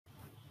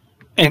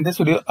In this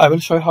video, I will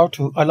show you how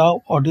to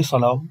allow or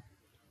disallow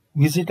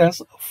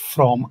visitors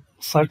from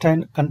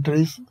certain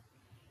countries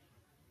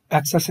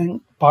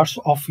accessing parts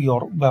of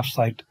your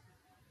website.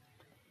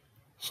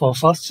 So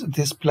search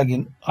this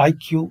plugin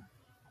IQ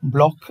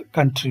Block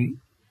Country,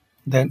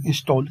 then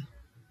install.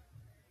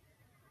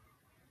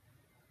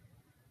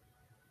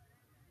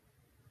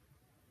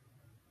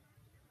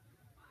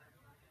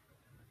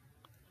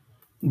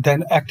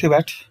 Then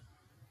activate.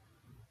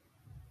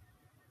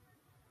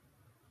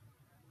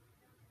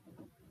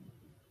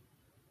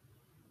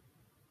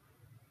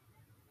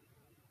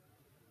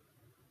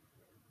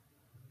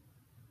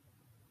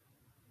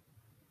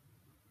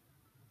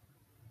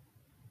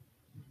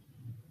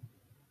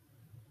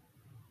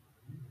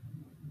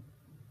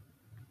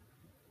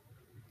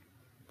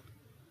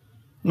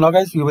 Now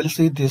guys, you will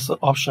see this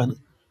option.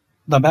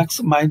 The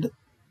max mind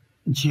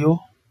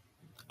geo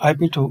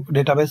IP2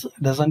 database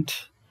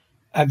doesn't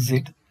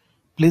exist.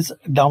 Please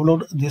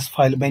download this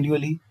file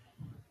manually,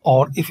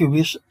 or if you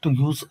wish to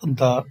use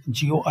the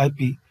geo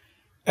IP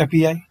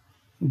API,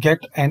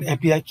 get an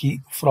API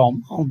key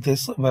from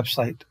this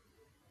website.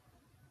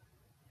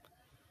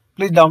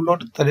 Please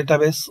download the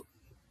database,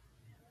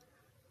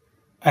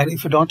 and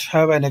if you don't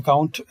have an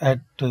account at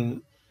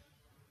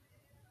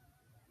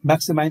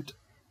Maximind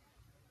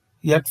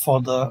yet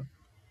for the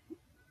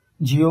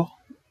Geo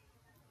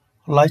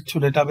Light 2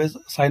 database,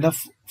 sign up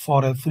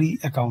for a free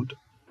account.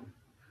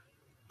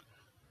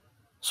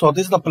 So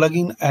this is the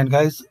plugin, and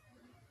guys,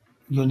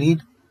 you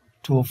need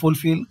to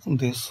fulfill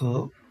these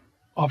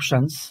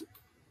options.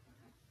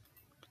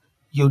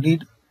 You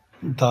need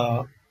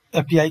the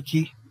API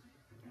key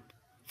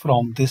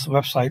from this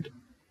website,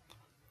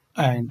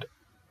 and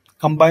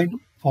combined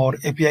for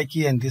API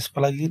key and this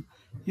plugin,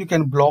 you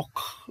can block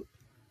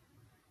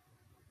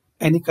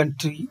any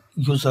country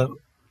user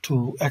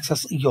to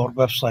access your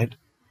website.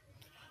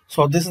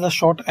 So this is a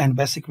short and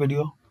basic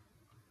video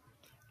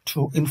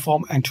to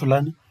inform and to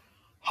learn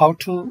how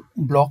to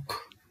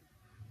block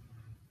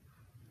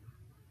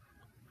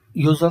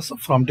users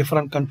from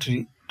different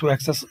countries to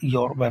access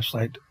your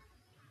website.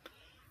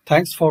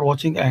 Thanks for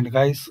watching, and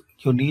guys,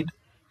 you need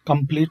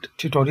complete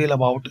tutorial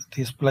about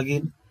this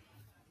plugin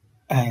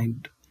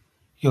and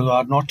you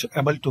are not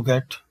able to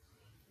get,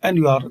 and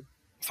you are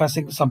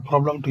facing some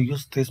problem to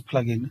use this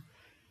plugin.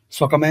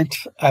 So comment,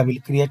 I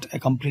will create a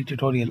complete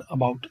tutorial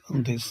about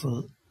this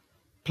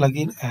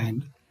plugin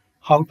and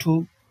how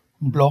to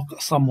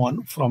block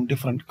someone from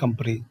different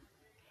countries.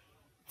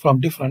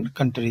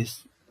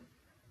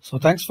 So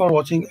thanks for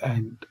watching,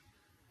 and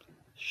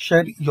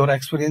share your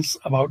experience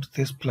about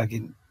this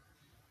plugin.